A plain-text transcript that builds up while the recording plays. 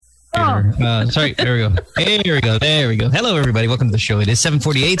Sorry, there we go. There we go. There we go. Hello, everybody. Welcome to the show. It is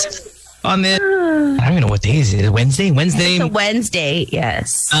 7:48 on the. I don't even know what day is it. Wednesday. It's a Wednesday.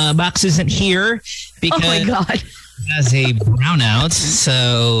 Yes. Max isn't here because oh my God. he has a brownout.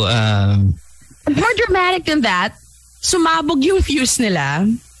 So more dramatic than that. Sumabog yung fuse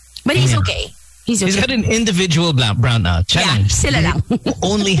nila, but he's okay. He's got an individual brownout. Challenge. Yeah, sila lang.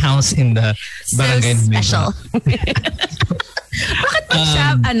 Only house in the barangay. So special. Bakit pag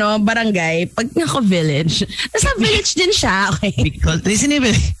siya, barangay, pag naka-village, nasa village din siya, okay? Because, nasa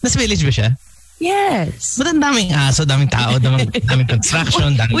village ba siya? Yes. But ang daming aso, daming tao, daming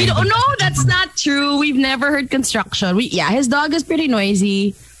construction. We don't know. That's not true. We've never heard construction. His dog is pretty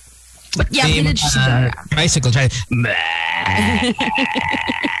noisy. But yeah, village. Bicycle.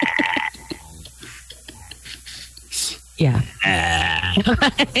 Yeah.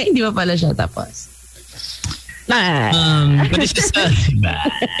 Hindi ba pala siya tapos? But it's just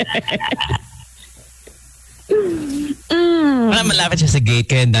malapit siya sa gate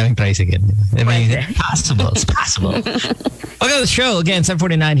kaya ang daming tricycle. I mean, it's possible. Welcome to the show again,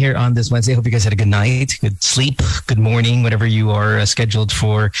 7:49 here on this Wednesday. Hope you guys had a good night, good sleep, good morning, whatever you are scheduled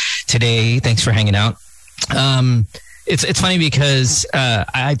for today. Thanks for hanging out. It's funny because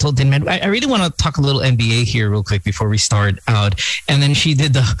I told Tinman, I really want to talk a little NBA here real quick before we start out. And then she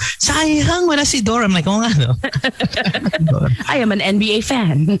did the, sayang, wala si Dora. I'm like, oh, no. I am an NBA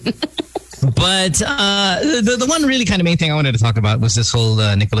fan. But the one really kind of main thing I wanted to talk about was this whole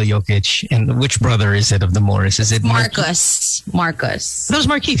Nikola Jokic. And which brother is it of the Morris? Is it Marcus? That was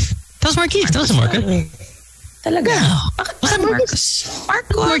Markieff. That wasn't Marcus. Talaga? No. Was that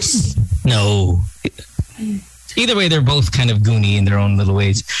Marcus? No. Either way, they're both kind of goony in their own little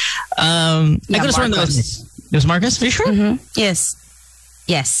ways. I could have sworn that was Marcus. Are you sure? Mm-hmm.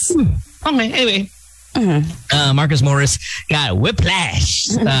 Yes. Okay, anyway. Mm-hmm. Marcus Morris got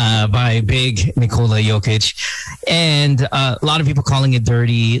whiplashed by big Nikola Jokic. And a lot of people calling it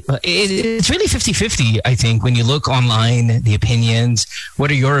dirty. It's really 50-50, I think, when you look online, the opinions. What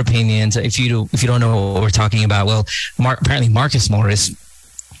are your opinions? If you don't know what we're talking about, well, apparently Marcus Morris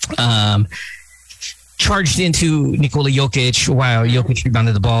charged into Nikola Jokic while Jokic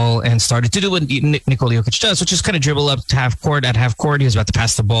rebounded the ball and started to do what Nikola Jokic does, which is kind of dribble up to half court. At half court, he was about to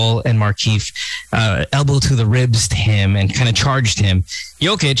pass the ball, and Markieff elbow to the ribs to him and kind of charged him.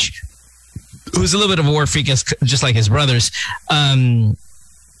 Jokic, who's a little bit of a war freak, just like his brothers, ran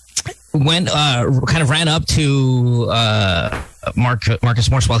up to Marcus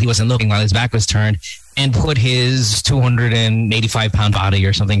Morris while he wasn't looking, while his back was turned, and put his 285-pound body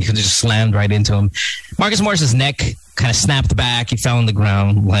or something, just slammed right into him. Marcus Morris's neck kind of snapped back. He fell on the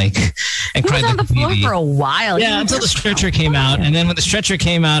ground, and he cried was on the floor for a while. Yeah, until the stretcher came out. And then when the stretcher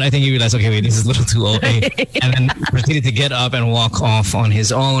came out, I think he realized, okay, wait, this is a little too old. And then proceeded to get up and walk off on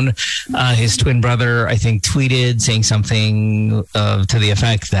his own. His twin brother, I think, tweeted saying something to the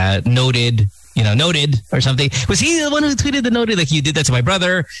effect that noted or something. Was he the one who tweeted the noted, like, you did that to my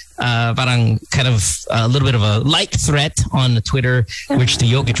brother? Parang kind of a little bit of a light threat on Twitter, which the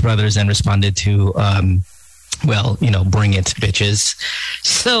Jokic brothers then responded to, bring it, bitches.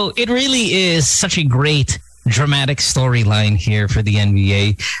 So it really is such a great dramatic storyline here for the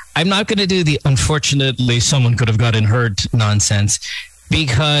NBA. I'm not going to do the unfortunately someone could have gotten hurt nonsense,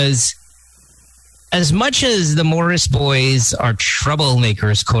 because as much as the Morris boys are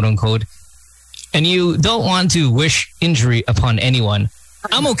troublemakers, quote unquote, and you don't want to wish injury upon anyone,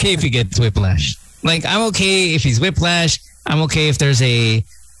 I'm okay if he gets whiplash. Like, I'm okay if he's whiplash. I'm okay if there's a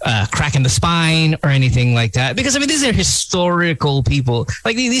crack in the spine or anything like that. Because, I mean, these are historical people.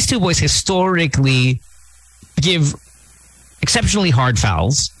 Like, these two boys historically give exceptionally hard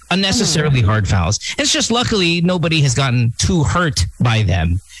fouls, unnecessarily hard fouls. It's just luckily nobody has gotten too hurt by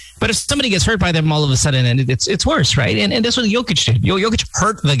them. But if somebody gets hurt by them all of a sudden, and it's worse, right? And that's what Jokic did. Jokic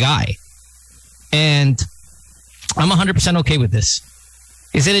hurt the guy. And I'm 100% okay with this.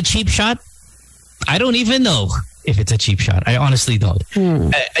 Is it a cheap shot? I don't even know if it's a cheap shot. I honestly don't.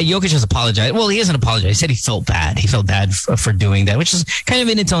 Jokic has apologized. Well, he hasn't apologized. He said he felt bad. He felt bad for doing that, which is kind of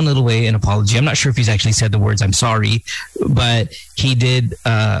in its own little way an apology. I'm not sure if he's actually said the words, I'm sorry, but he did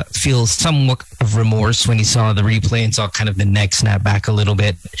feel somewhat of remorse when he saw the replay and saw kind of the neck snap back a little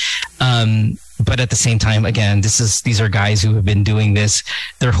bit. But at the same time, again, these are guys who have been doing this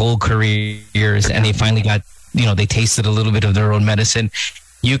their whole careers, and they finally got, they tasted a little bit of their own medicine.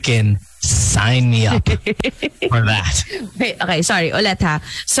 You can sign me up for that. Okay, sorry, ulit ha.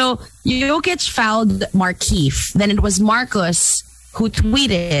 So, Jokic fouled Markieff. Then it was Marcus who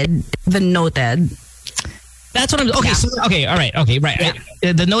tweeted the noted. That's what I'm. Okay, Yeah. so okay, all right, okay, right.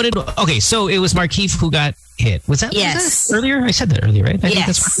 Yeah. The noted. Okay, so it was Markeith who got hit. Was that Yes. earlier? I said that earlier, right? I think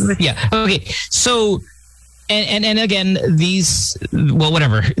Yes. yeah. Okay, so. And again, these, well,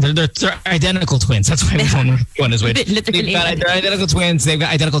 whatever. They're identical twins. That's why we don't know which one is which. Literally. They're identical twins. They've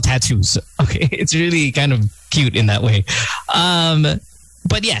got identical tattoos. Okay, it's really kind of cute in that way.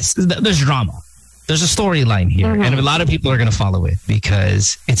 But yes, there's drama. There's a storyline here, and a lot of people are going to follow it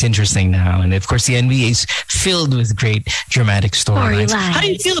because it's interesting now. And of course, the NBA is filled with great dramatic storylines. How do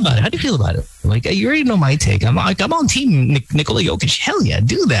you feel about it? Like, you already know my take. I'm on team Nikola Jokic. Hell yeah,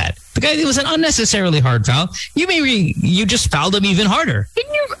 do that. The guy, it was an unnecessarily hard foul. You just fouled him even harder. Can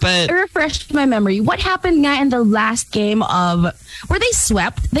you refresh my memory? What happened nga in the last game of? Were they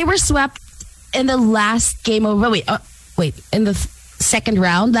swept? They were swept in the last game of. Wait. In the second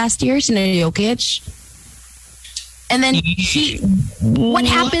round last year, Sina Jokic. And then what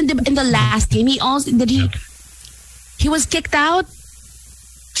happened in the last game? He was kicked out?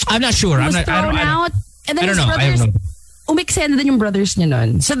 I'm not sure. He was thrown out. And then I don't his know. brothers, umiksen din yung brothers niya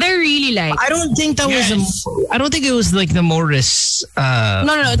nun. So they're really like... I don't think that was... I don't think it was like the Morris... No,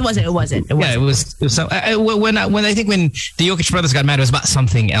 it wasn't. Yeah, it was some, when I think when the Jokic brothers got mad, it was about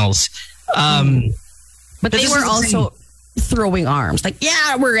something else. But they were also throwing arms. Like,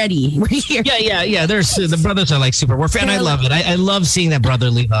 yeah, we're ready. We're here. Yeah. There's the brothers are like super warfare, and I love it. I love seeing that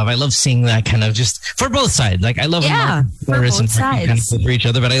brotherly love. I love seeing that kind of just for both sides. Like, I love for both sides kind of for each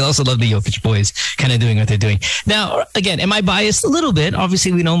other, but I also love the Jokic boys kind of doing what they're doing. Now, again, am I biased? A little bit.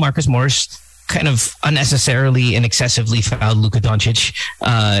 Obviously, we know Marcus Morris kind of unnecessarily and excessively fouled Luka Doncic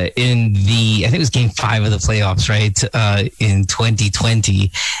in I think it was game 5 of the playoffs, right? In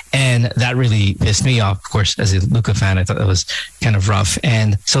 2020. And that really pissed me off, of course, as a Luka fan. I thought that was kind of rough.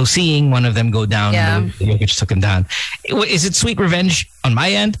 And so seeing one of them go down, Jokic took him down. Is it sweet revenge on my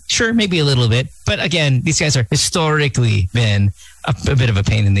end? Sure, maybe a little bit. But again, these guys are historically been a bit of a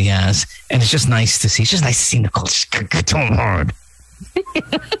pain in the ass. And it's just nice to see. It's just nice to see Nicole just go hard.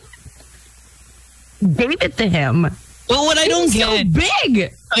 Gave it to him. Well, what I don't get, so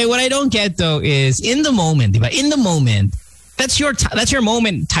big. What I don't get though is in the moment, that's your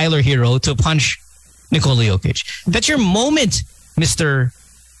moment, Tyler Hero, to punch Nikola Jokic. That's your moment, Mr.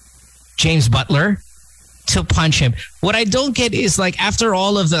 James Butler, to punch him. What I don't get is like after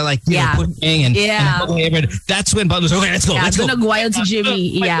all of the pushing and that's when Butler's okay. Let's go. Let's go. Wild to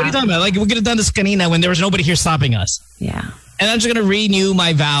Jimmy. What are you talking about? Like, we could have done this kanina when there was nobody here stopping us. Yeah. And I'm just going to renew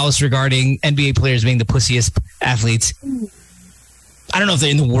my vows regarding NBA players being the pussiest athletes. I don't know if they're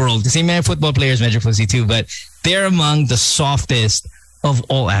in the world. The same man, football players measure pussy too, but they're among the softest of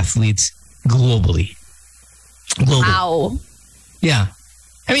all athletes globally. Wow. Yeah.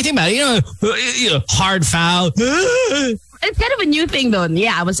 I mean, think about it. You know, hard foul. It's kind of a new thing though.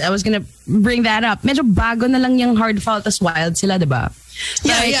 Yeah, I was gonna bring that up. Medyo bago na lang yung hard foul tas wild sila, diba?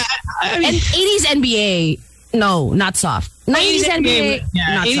 Yeah. I mean, and 80s NBA, no, not soft. 90s NBA,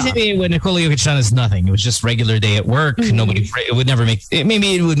 not 80s soft. NBA when Nikola Jokic done is nothing. It was just regular day at work. It would never make it.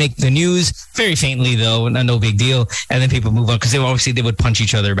 Maybe it would make the news very faintly though, no big deal. And then people move on because they would punch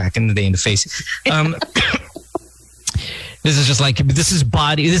each other back in the day in the face. This is just like, this is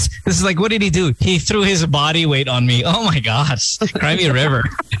like, what did he do? He threw his body weight on me. Oh my gosh. Cry me a river.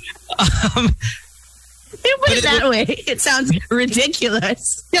 You put it that way. It sounds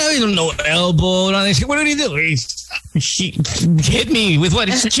ridiculous. Yeah, no elbow. What did he do? He hit me with what?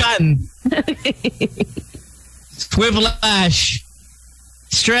 His chin. Whiplash.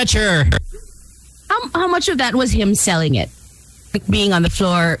 Stretcher. How much of that was him selling it? Like being on the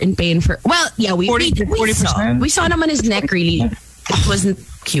floor in pain for... Well, yeah, we 40%. We saw him on his neck, really. It wasn't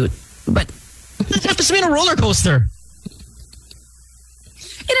cute, but... That happens to me in a roller coaster.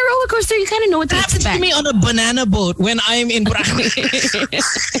 In a roller coaster, you kind of know what to That happens expect. to me on a banana boat when I'm in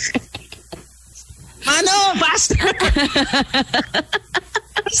Ano, basta.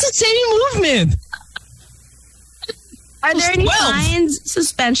 It's the same movement. Are there any 12. fines,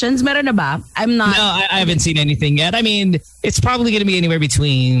 suspensions? Meron na ba? I'm not... No, I haven't seen anything yet. I mean, it's probably going to be anywhere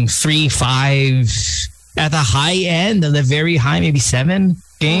between 3, 5, at the high end, of the very high, maybe 7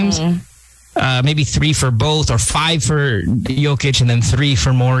 games. Maybe 3 for both, or 5 for Jokic, and then 3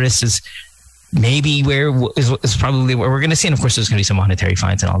 for Morris is maybe is probably where we're going to see. And of course, there's going to be some monetary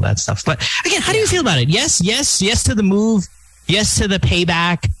fines and all that stuff. But again, how do you feel about it? Yes to the move. Yes to the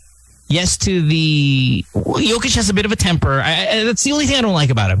payback. Yes to the... Jokic has a bit of a temper. That's the only thing I don't like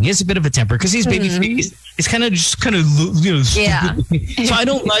about him. He has a bit of a temper because he's babyface. He's kind of Yeah. So I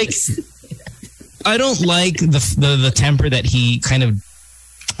don't like the temper that he kind of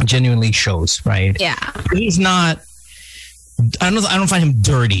genuinely shows, right? Yeah. He's not I don't find him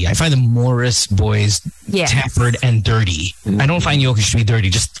dirty. I find the Morris boys tempered and dirty. I don't find Jokic to be dirty.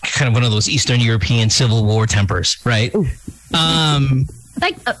 Just kind of one of those Eastern European Civil War tempers, right?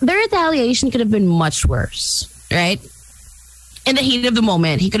 Their retaliation could have been much worse, right? In the heat of the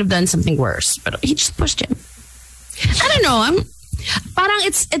moment, he could have done something worse, but he just pushed him. I don't know. Parang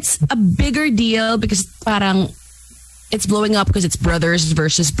it's a bigger deal because parang it's blowing up because it's brothers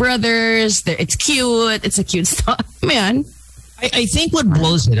versus brothers. It's cute. It's a cute stuff, man. I think what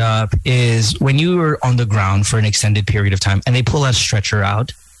blows it up is when you are on the ground for an extended period of time and they pull that stretcher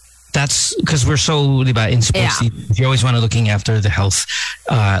out. That's because we're so in sports. You always want to looking after the health,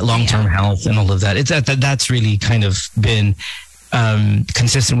 long-term health, and all of that. That's really kind of been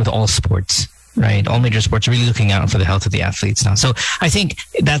consistent with all sports. Right, all major sports are really looking out for the health of the athletes now. So I think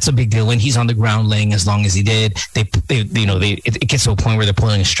that's a big deal. When he's on the ground laying as long as he did, it gets to a point where they're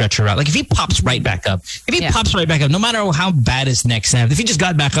pulling a stretcher out. Like if he pops right back up, no matter how bad his neck snapped, if he just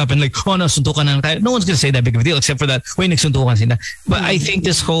got back up and like, oh no, suntukan na, no one's gonna say that big of a deal except for that. Wait, nagsuntukan sila. But I think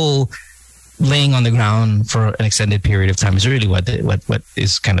this whole laying on the ground for an extended period of time is really what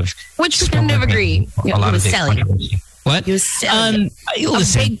is kind of which we kind of agree. A lot of selling. What? He was selling a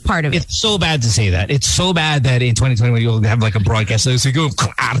big part of it. It's so bad to say that. It's so bad that in 2021 you'll have like a broadcast. So you go,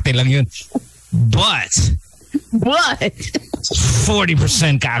 arte lang yun. But 40%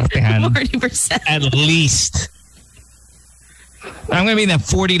 kaartehan. 40%. At least. I'm going to be in that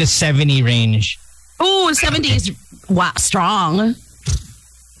 40 to 70 range. Oh, 70 is strong.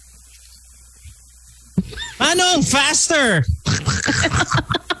 I know, faster.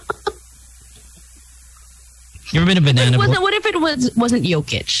 You ever been a banana boat? What if it wasn't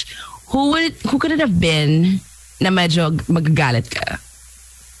Jokic? Who could it have been na medyo magagalit ka?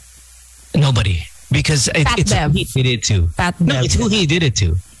 Nobody. Because it's who he did it to. It's who he did it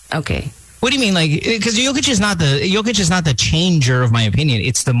to. Okay. What do you mean? Like, because Jokic is not the changer of my opinion.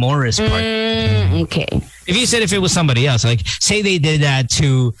 It's the Morris part. Okay. If you said if it was somebody else, like say they did that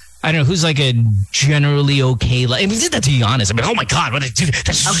to, I don't know, who's like a generally okay. Like, if we did that to Giannis, I mean, oh my God, what did you do?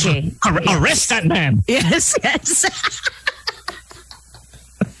 Okay. Arrest that man. Yes.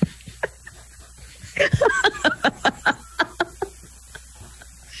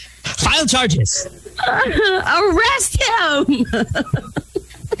 File charges. Arrest him.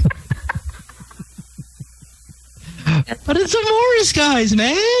 But it's the Morris guys,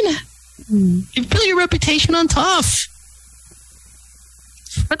 man. You build your reputation on tough.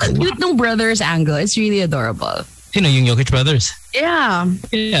 But the cute no brothers angle, it's really adorable. You know, yung Jokic brothers. Yeah.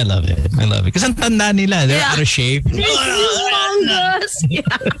 Yeah, I love it. Because ang tanda nila, they're out of shape. Humongous. Yeah.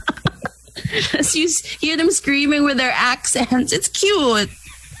 As you hear them screaming with their accents, it's cute.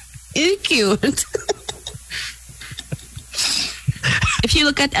 It's cute. If you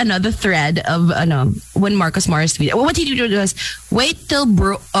look at another thread of when Marcus Morris tweeted, what he did was waited till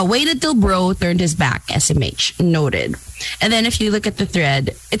bro turned his back. SMH noted. And then if you look at the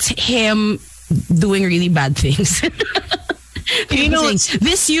thread, it's him doing really bad things. You know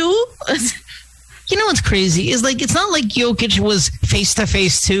this you? You know what's crazy is like it's not like Jokic was face to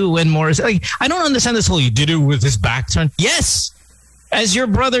face too when Morris. Like I don't understand this whole you did it with his back turned. Yes, as your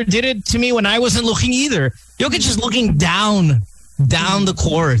brother did it to me when I wasn't looking either. Jokic is looking down the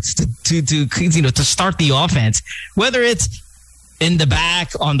court to start the offense, whether it's in the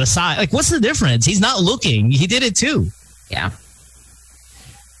back, on the side. Like, what's the difference? He's not looking. He did it too. Yeah.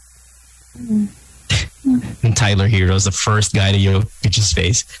 And Tyler Hero's the first guy to Jokic's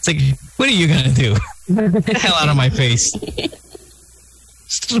face. It's like, what are you gonna do? Get the hell out of my face.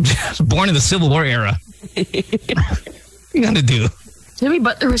 Born in the Civil War era. What are you gonna do? Jimmy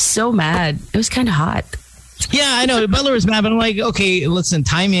Butler was so mad. It was kind of hot. Yeah, I know. Butler was mad, but I'm like, okay, listen,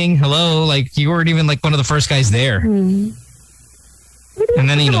 timing, hello. Like, you weren't even like one of the first guys there. And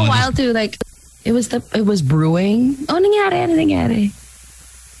then, it took a while to like, it was brewing. Oh, nangyari.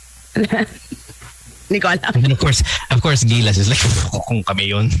 And of course, Gilas is like, kung kami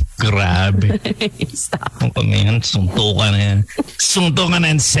yun, grabe. Stop. Kung kami yun, suntukan na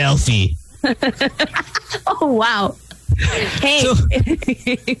and selfie. Oh, wow. Hey.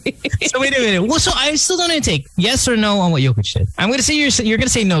 So wait a minute. Well, so I still don't take yes or no on what Jokic did. I'm going to say you're going to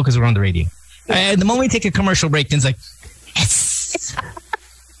say no because we're on the radio. The moment we take a commercial break, then it's like, yes.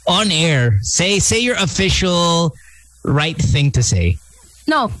 On air, say your official right thing to say.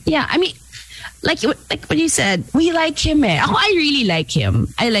 No, yeah, I mean, like what you said, we like him. Oh, I really like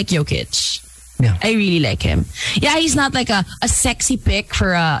him. I like Jokic. Yeah. I really like him. Yeah, he's not like a sexy pick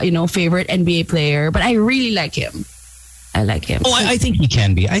for a favorite NBA player, but I really like him. I like him. Oh, I think he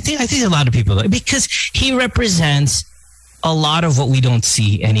can be. I think a lot of people, because he represents a lot of what we don't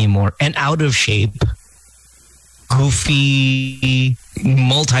see anymore. An out of shape, goofy,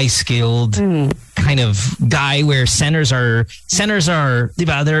 multi-skilled kind of guy where centers are,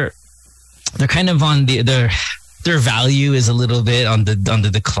 diba, they're kind of on their value is a little bit on the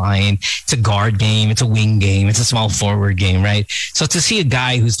decline. It's a guard game, it's a wing game, it's a small forward game, right? So to see a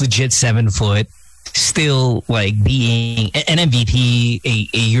guy who's legit 7 foot still like being an MVP,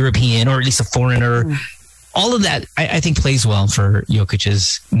 a European, or at least a foreigner, all of that I think plays well for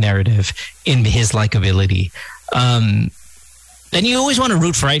Jokic's narrative in his likability. And you always want to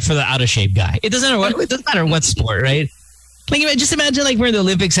root for the out of shape guy. It doesn't matter what sport, right? Like just imagine like we're in the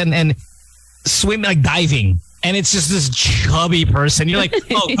Olympics and swim, like diving, and it's just this chubby person. You're like,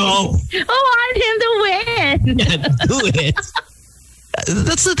 oh, go. I want him to win. Yeah, do it.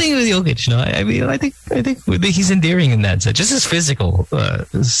 That's the thing with Jokic, no? I mean, I think he's endearing in that sense. Just his physical,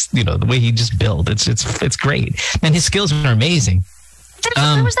 the way he just built. It's great, and his skills are amazing.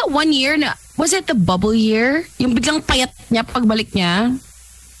 There was that 1 year na, was it the bubble year? Yung biglang payat niya pagbalik niya.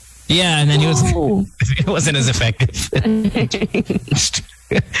 Yeah, and then it wasn't as effective.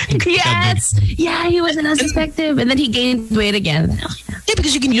 Yes. Yeah, he wasn't as effective. And then he gained weight again. Yeah,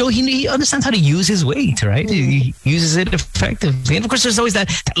 because he understands how to use his weight, right? He uses it effectively. And of course, there's always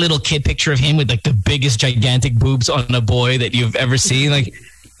that little kid picture of him with like the biggest gigantic boobs on a boy that you've ever seen. Like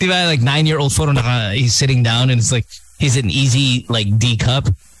 9-year-old photo, he's sitting down and it's like he's an easy like D cup.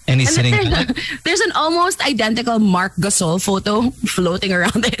 And he's sitting down. There's an almost identical Mark Gasol photo floating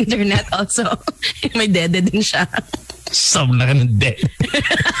around the internet also. May dede din siya. Sobrang dead.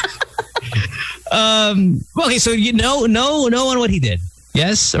 Okay, so you know on what he did.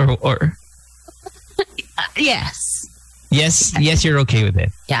 Yes or yes. Yes, you're okay with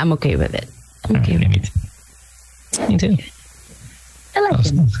it. Yeah, I'm okay with it. I'm okay with it. Me too. I like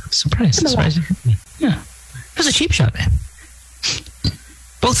him. Surprised. Yeah. It was a cheap shot, man.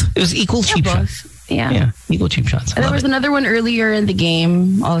 Both. It was equal cheap shots. Yeah, equal cheap shots. And there was another one earlier in the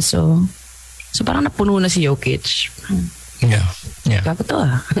game also. So parang napuno na si Jokic. Yeah. Gago to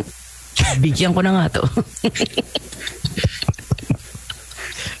ah. Bigyan ko na nga to.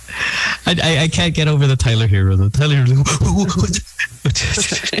 I can't get over the Tyler Hero though. Tyler Hero.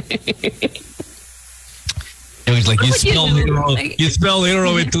 It was like, you spell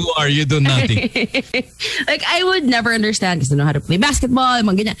hero with 2 R, you do nothing. Like, I would never understand kasi I know how to play basketball,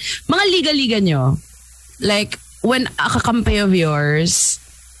 mga ganyan. Mga liga-liga nyo, like, when a kakampi of yours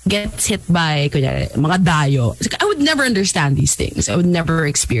gets hit by, kunyari, mga dayo, I would never understand these things. I would never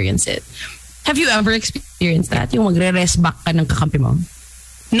experience it. Have you ever experienced that? Yung magre-rest back ka ng kakampi mo?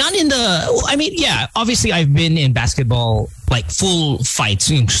 Not in the, I mean, yeah, obviously I've been in basketball, like full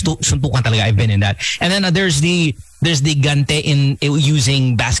fights. Yung suntukan talaga, I've been in that. And then there's the gante in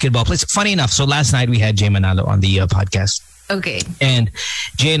using basketball plays. Funny enough, so last night we had Jay Manalo on the podcast. Okay. And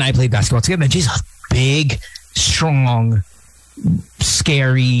Jay and I played basketball together. And Jay's a big, strong,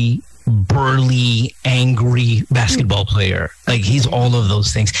 scary, burly, angry basketball player. Like, he's all of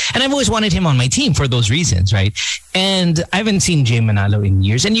those things. And I've always wanted him on my team for those reasons, right? And I haven't seen Jay Manalo in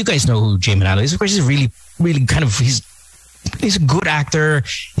years. And you guys know who Jay Manalo is. Of course, he's really, really kind of, he's a good actor.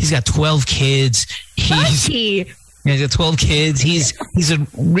 He's got 12 kids. He's got 12 kids. He's a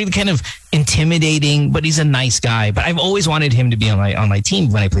really kind of intimidating, but he's a nice guy. But I've always wanted him to be on my team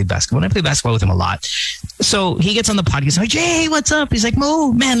when I played basketball. And I played basketball with him a lot. So he gets on the podcast. I'm like, Jay, what's up? He's like,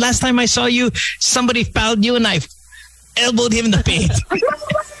 Mo, man, last time I saw you, somebody fouled you and I elbowed him in the face.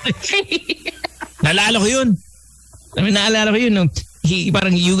 Naalala ko yun. I mean, naalala ko yun. No?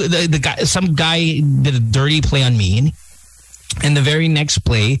 The guy, some guy did a dirty play on me. And the very next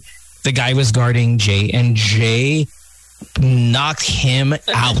play, the guy was guarding Jay, and Jay knocked him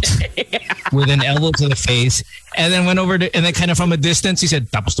out with an elbow to the face, and then went over to, and then kind of from a distance, he said,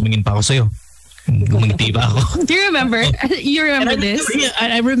 "Tapos tumingin pa ako sa'yo." Gumingiti pa ako. Do you remember? You remember this?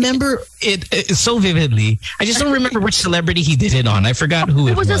 I remember it so vividly. I just don't remember which celebrity he did it on. I forgot who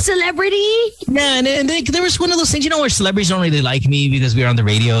it was. It was a celebrity? Yeah, and there was one of those things, where celebrities don't really like me because we're on the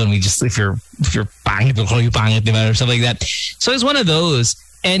radio and we just, if you're pangit, we'll call you pangit, or something like that. So it's one of those.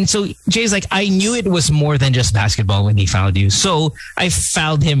 And so Jay's like, I knew it was more than just basketball when he fouled you. So I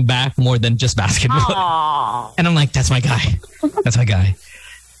fouled him back more than just basketball. Aww. And I'm like, that's my guy. That's my guy.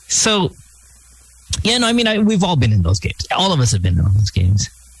 So, yeah, no, I mean, we've all been in those games. All of us have been in those games.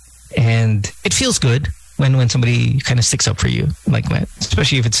 And it feels good when somebody kind of sticks up for you like that,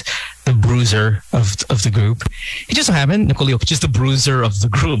 especially if it's the bruiser of the group. It just so happened, Nicole Jokic is the bruiser of the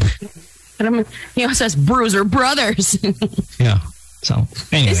group. He also has bruiser brothers. Yeah. So,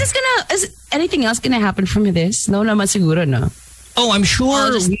 anyway. Is anything else gonna happen from this? No naman siguro, no? Oh, I'm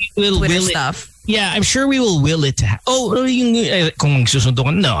sure we will Twitter will stuff. It. Yeah, I'm sure we will it to happen. Oh, kung magsusundo ka.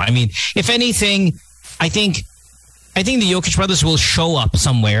 No, I mean, if anything, I think I think the Jokic brothers will show up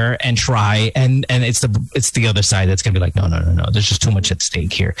somewhere and try, and it's the other side that's gonna be like, no. There's just too much at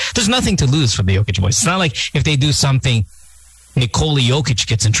stake here. There's nothing to lose for the Jokic boys. It's not like if they do something, Nikola Jokic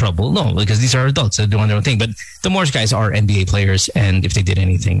gets in trouble. No, because these are adults. They're doing their own thing. But the Morris guys are NBA players, and if they did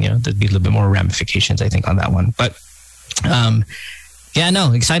anything, there'd be a little bit more ramifications, I think, on that one. But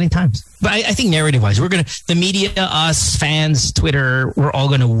exciting times. But I think narrative-wise, the media, us, fans, Twitter, we're all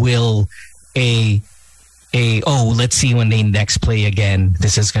gonna will let's see when they next play again.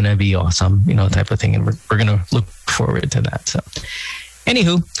 This is gonna be awesome, type of thing, and we're gonna look forward to that. So.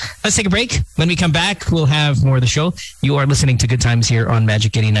 Anywho, let's take a break. When we come back, we'll have more of the show. You are listening to Good Times here on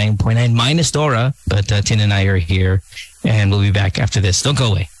Magic 89.9 minus Dora, but Tin and I are here, and we'll be back after this. Don't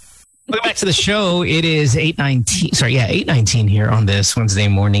go away. Welcome back to the show. It is 8:19 here on this Wednesday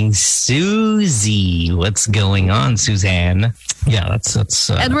morning. Susie, what's going on, Suzanne? Yeah, that's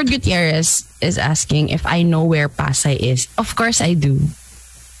Edward Gutierrez is asking if I know where Pasay is. Of course I do.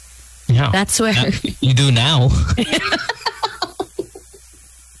 Yeah. That's where... You do now.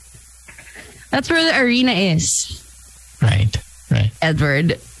 That's where the arena is. Right.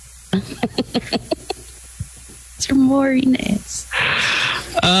 Edward. That's where more arena is.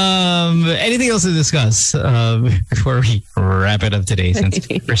 Anything else to discuss before we wrap it up today, since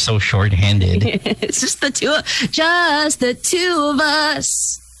we're so short-handed? It's just the two of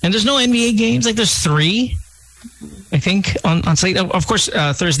us. And there's no NBA games? Like there's 3? I think on slate. Of course,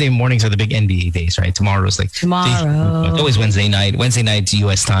 Thursday mornings are the big NBA days, right? Tomorrow's it's always Wednesday night. Wednesday night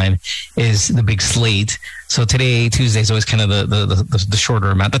U.S. time is the big slate. So today, Tuesday is always kind of the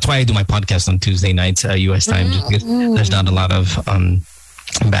shorter amount. That's why I do my podcast on Tuesday nights U.S. time, just because there's not a lot of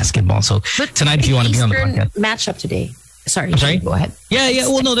basketball. So but tonight, if you want to be on the podcast, matchup today. Sorry, go ahead. Yeah.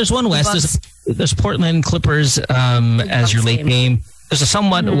 Well, no, there's one West. There's Portland Clippers as your late game. There's a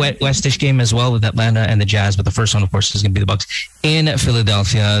somewhat Westish game as well with Atlanta and the Jazz, but the first one, of course, is going to be the Bucks in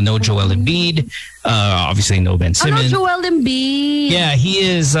Philadelphia. No Joel Embiid. Obviously, no Ben Simmons. No Joel Embiid. Yeah, he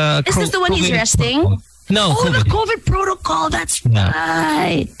is. Is this the one he's resting? No, COVID. The COVID protocol. That's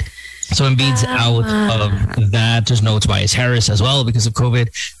right. So Embiid's out of that. There's no Tobias Harris as well because of COVID.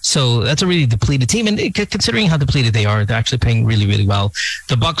 So that's a really depleted team. And considering how depleted they are, they're actually playing really, really well.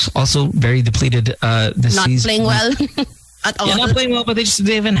 The Bucks also very depleted this season. Not playing well. Not playing well, but they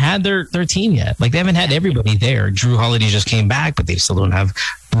haven't had their team yet. Like they haven't had everybody there. Drew Holiday just came back, but they still don't have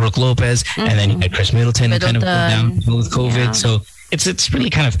Brooke Lopez, and then you had Chris Middleton kind of go down with COVID. Yeah. So it's really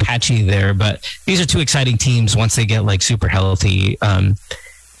kind of patchy there. But these are 2 exciting teams once they get super healthy.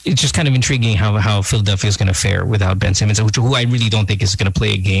 It's just kind of intriguing how Philadelphia is going to fare without Ben Simmons, who I really don't think is going to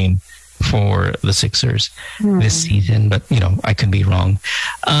play a game for the Sixers this season. But I could be wrong.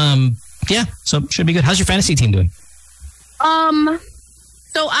 So should be good. How's your fantasy team doing? So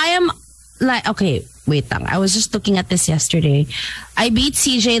I am okay, wait lang. I was just looking at this yesterday. I beat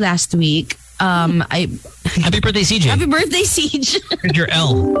CJ last week. Happy birthday, CJ. Happy birthday, CJ. Here's your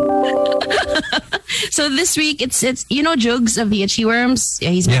L. So this week it's Jugs of the Itchy Worms.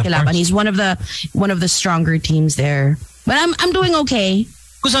 Yeah, he's my and he's one of the stronger teams there. But I'm doing okay.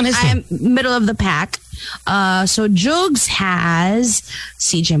 Who's on his team? I'm middle of the pack. So Jugs has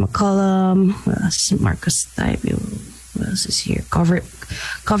CJ McCollum, Marcus Thybulle. What else is here?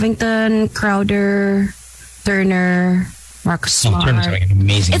 Covington, Crowder, Turner, Marcus Smart. Turner's having an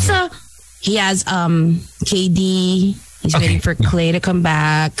amazing. He has KD. He's waiting for Clay to come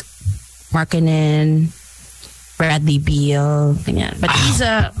back. Markkanen, Bradley Beal. Yeah. But it's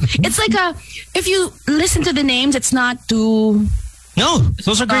if you listen to the names, it's not too. No,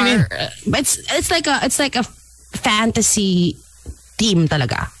 those are great names. It's like a fantasy team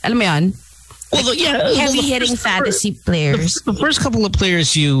talaga. Alam mo yun? Well, heavy hitting fantasy players. The first couple of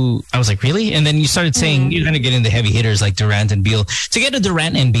players I was like, really? And then you started saying you're going to get into heavy hitters like Durant and Beal. To get to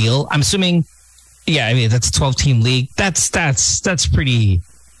Durant and Beal, I'm assuming, that's a 12-team league. That's pretty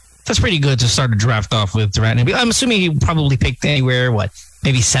good to start a draft off with Durant and Beal. I'm assuming he probably picked anywhere,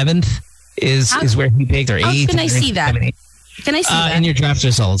 maybe 7th is where he picked, or 8th. Can I see that? Can I see that? In your draft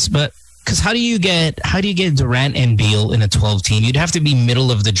results. But because how do you get Durant and Beal in a 12 team? You'd have to be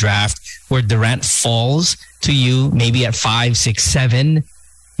middle of the draft where Durant falls to you maybe at 5, 6, 7,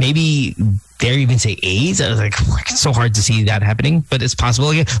 maybe dare even say 8. I was like, it's so hard to see that happening, but it's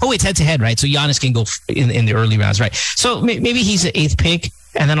possible. Oh, it's head to head, right? So Giannis can go in the early rounds, right? So maybe he's the 8th pick,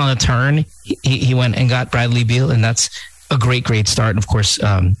 and then on a turn he went and got Bradley Beal, and that's a great start. And of course,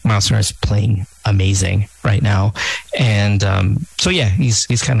 Miles Turner is playing amazing right now, and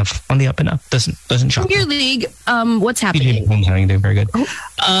he's kind of on the up and up. Doesn't shock your league. What's happening? Doing very good.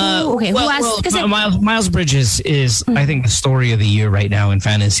 Okay. Miles Bridges is I think the story of the year right now in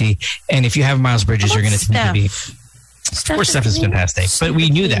fantasy. And if you have Miles Bridges, you're going to tend to be. Of course, Steph is fantastic, but we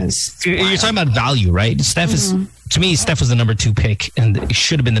knew that. You're talking about value, right? Steph is, to me, Steph was the number 2 pick, and it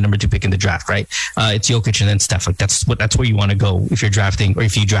should have been the number 2 pick in the draft, right? It's Jokic and then Steph. Like that's where you want to go if you're drafting, or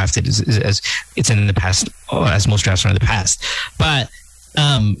if you drafted as it's in the past, as most drafts are in the past. But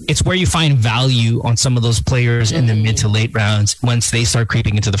it's where you find value on some of those players in the mid to late rounds. Once they start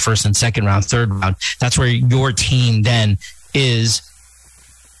creeping into the first and second round, third round, that's where your team then is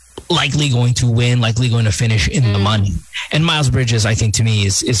likely going to win, likely going to finish in the money. And Miles Bridges, I think, to me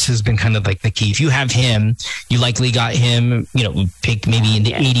has been kind of like the key. If you have him, you likely got him, pick maybe in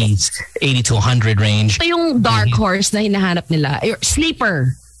the 80s, 80 to 100 range. Ito yung dark horse na hinahanap nila.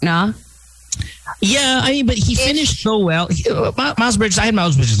 Sleeper, no? Yeah, I mean, but he finished so well. Miles Bridges, I had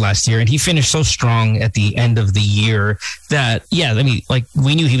Miles Bridges last year, and he finished so strong at the end of the year that,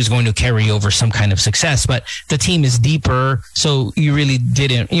 we knew he was going to carry over some kind of success, but the team is deeper, so you really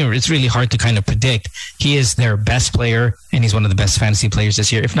didn't, it's really hard to kind of predict. He is their best player, and he's one of the best fantasy players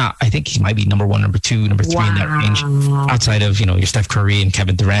this year. If not, I think he might be number 1, number 2, number 3 in that range, outside of, your Steph Curry and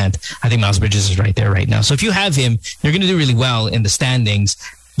Kevin Durant. I think Miles Bridges is right there right now. So if you have him, you're going to do really well in the standings.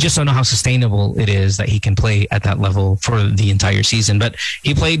 Just don't know how sustainable it is that he can play at that level for the entire season. But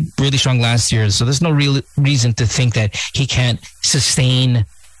he played really strong last year, so there's no real reason to think that he can't sustain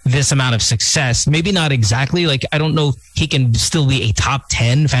this amount of success. Maybe not exactly. I don't know he can still be a top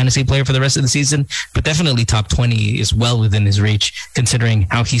 10 fantasy player for the rest of the season, but definitely top 20 is well within his reach, considering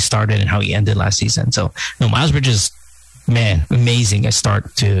how he started and how he ended last season. So, no, Miles Bridges, man, amazing a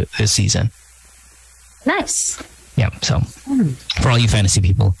start to this season. Nice. Yeah, so for all you fantasy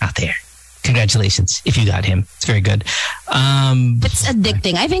people out there, congratulations if you got him. It's very good. It's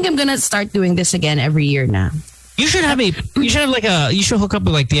addicting. I think I'm gonna start doing this again every year now. You should hook up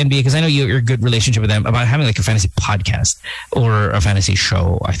with the NBA, because I know you're a good relationship with them, about having a fantasy podcast or a fantasy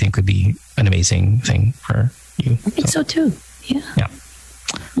show. I think would be an amazing thing for you. I think so too. Yeah.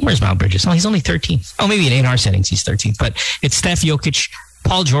 Where's Miles Bridges? Oh, he's only 13. Oh, maybe in AR settings he's 13. But it's Steph, Jokic,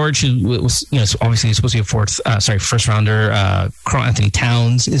 Paul George, who was, obviously supposed to be a first rounder. Karl Anthony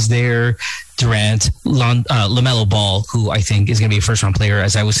Towns is there. Durant, LaMelo Ball, who I think is going to be a first round player,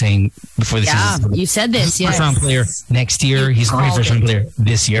 as I was saying before the season. Yeah, you said this. Yes. First round player next year. He's going to be first round player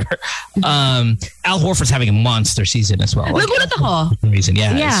this year. Al Horford's having a monster season as well. Nagulat ako. Reason,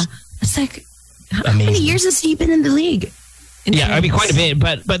 yeah. It's how many years has he been in the league? Yeah, I mean, quite a bit.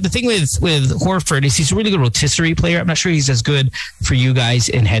 But the thing with Horford is he's a really good rotisserie player. I'm not sure he's as good for you guys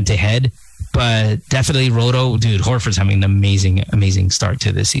in head-to-head, but definitely Roto. Dude, Horford's having an amazing start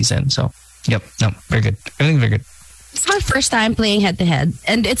to this season. So, yep. No, very good. Everything's very good. It's my first time playing head-to-head,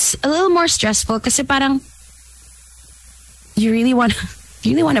 and it's a little more stressful because parang you really want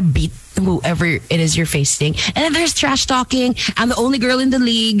to beat whoever it is you're facing. And then there's trash talking. I'm the only girl in the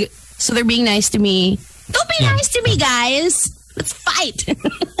league, so they're being nice to me. Don't be nice to me, guys. Let's fight.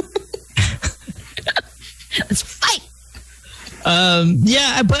 Let's fight.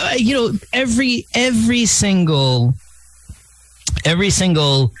 Yeah, but every single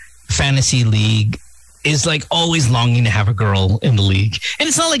fantasy league is always longing to have a girl in the league. And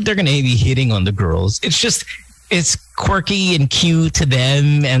it's not like they're going to be hitting on the girls. It's just, it's quirky and cute to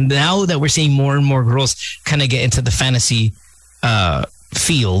them. And now that we're seeing more and more girls kind of get into the fantasy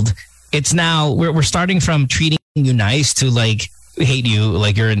field, it's now we're starting from treating you nice to hate you,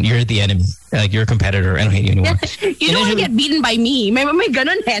 you're the enemy, you're a competitor. I don't hate you anymore. You don't want to get beaten by me. May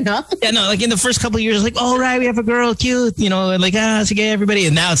ganun no? Yeah, no, in the first couple of years, all right, we have a girl, cute, it's okay, everybody.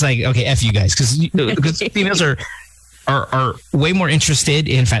 And now it's okay, F you guys, because females are way more interested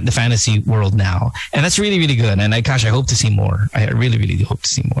in the fantasy world now, and that's really, really good. And I hope to see more. I really, really do hope to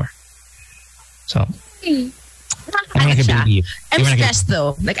see more. So. I'm stressed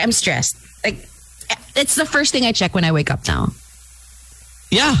though. I'm stressed. It's the first thing I check when I wake up now.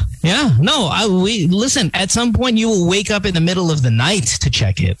 Yeah. No, listen, at some point you will wake up in the middle of the night to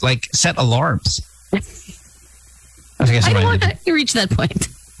check it. Set alarms. I don't want to reach that point.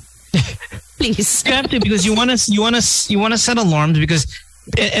 Please. You have to, because you want to set alarms, because,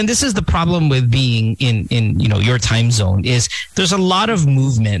 and this is the problem with being in your time zone, is there's a lot of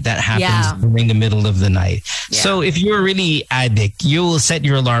movement that happens during the middle of the night. Yeah. So if you're really addict, you will set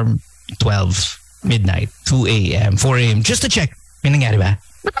your alarm 12, midnight, 2 a.m., 4 a.m. just to check. May nangyari ba?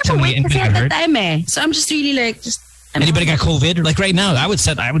 Wait kasi at that time So I'm just really anybody got COVID? Right now, I would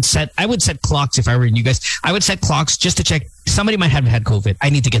set clocks if I were in you guys. I would set clocks just to check. Somebody might have had COVID.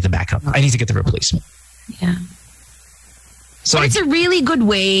 I need to get the backup. I need to get the replacement. Yeah. So it's a really good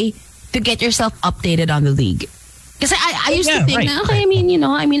way to get yourself updated on the league. Because I used to think, I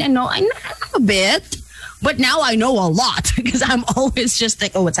know a bit, but now I know a lot because I'm always just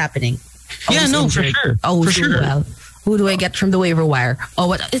what's happening? Yeah, no, for sure. Oh, for sure. Well. Who do I get from the waiver wire? Oh,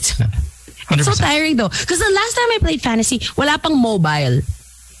 what? It's 100%. so tiring though. Because the last time I played fantasy, wala pang mobile.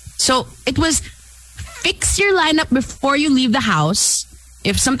 So it was fix your lineup before you leave the house.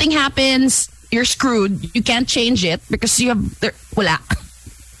 If something happens, you're screwed. You can't change it because you have wala.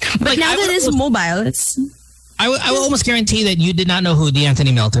 But Like, now that it's mobile, it's I will almost guarantee that you did not know who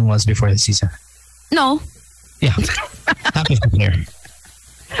DeAnthony Melton was before the season. no. Yeah. Happy for player.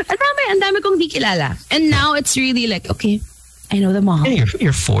 Ang dami kong di kilala. And now it's really like, okay, I know them all. Yeah,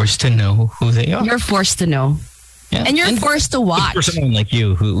 you're forced to know who they are. You're forced to know. Yeah. And you're forced to watch. For someone like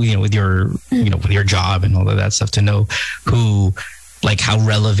you, who with your with your job and all of that stuff, to know who, like, how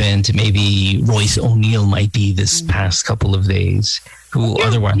relevant maybe Royce O'Neal might be this past couple of days. Who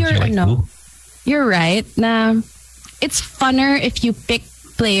otherwise you're like, who? You're right. Na it's funner if you pick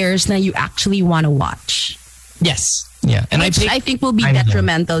players that you actually want to watch. Yes. Yeah. And Which I think will be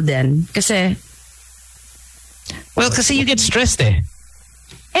detrimental then. Kasi you get stressed eh.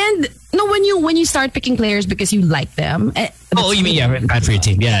 And no, when you start picking players because you like them. Oh, you mean bad for your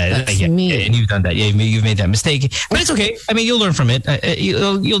team? Yeah, That's me. And you've done that. Yeah, you've made that mistake, but it's okay. I mean, you'll learn from it.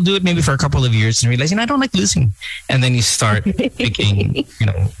 You'll do it maybe for a couple of years and realize, I don't like losing, and then you start picking,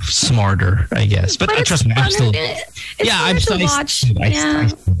 smarter, I guess. But trust me, I'm still. I'm still.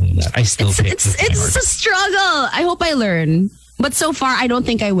 I still pick. It's a struggle. I hope I learn, but so far I don't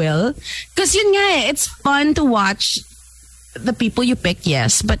think I will. Because yun nga eh, it's fun to watch the people you pick,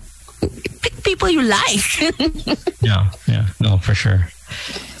 yes, but pick people you like. Yeah, no, for sure.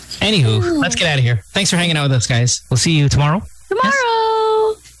 Anywho, let's get out of here. Thanks for hanging out with us, guys. We'll see you tomorrow. Yes?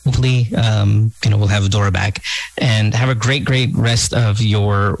 Hopefully, we'll have Dora back, and have a great rest of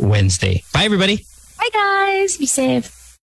your Wednesday. Bye, everybody. Bye, guys. Be safe.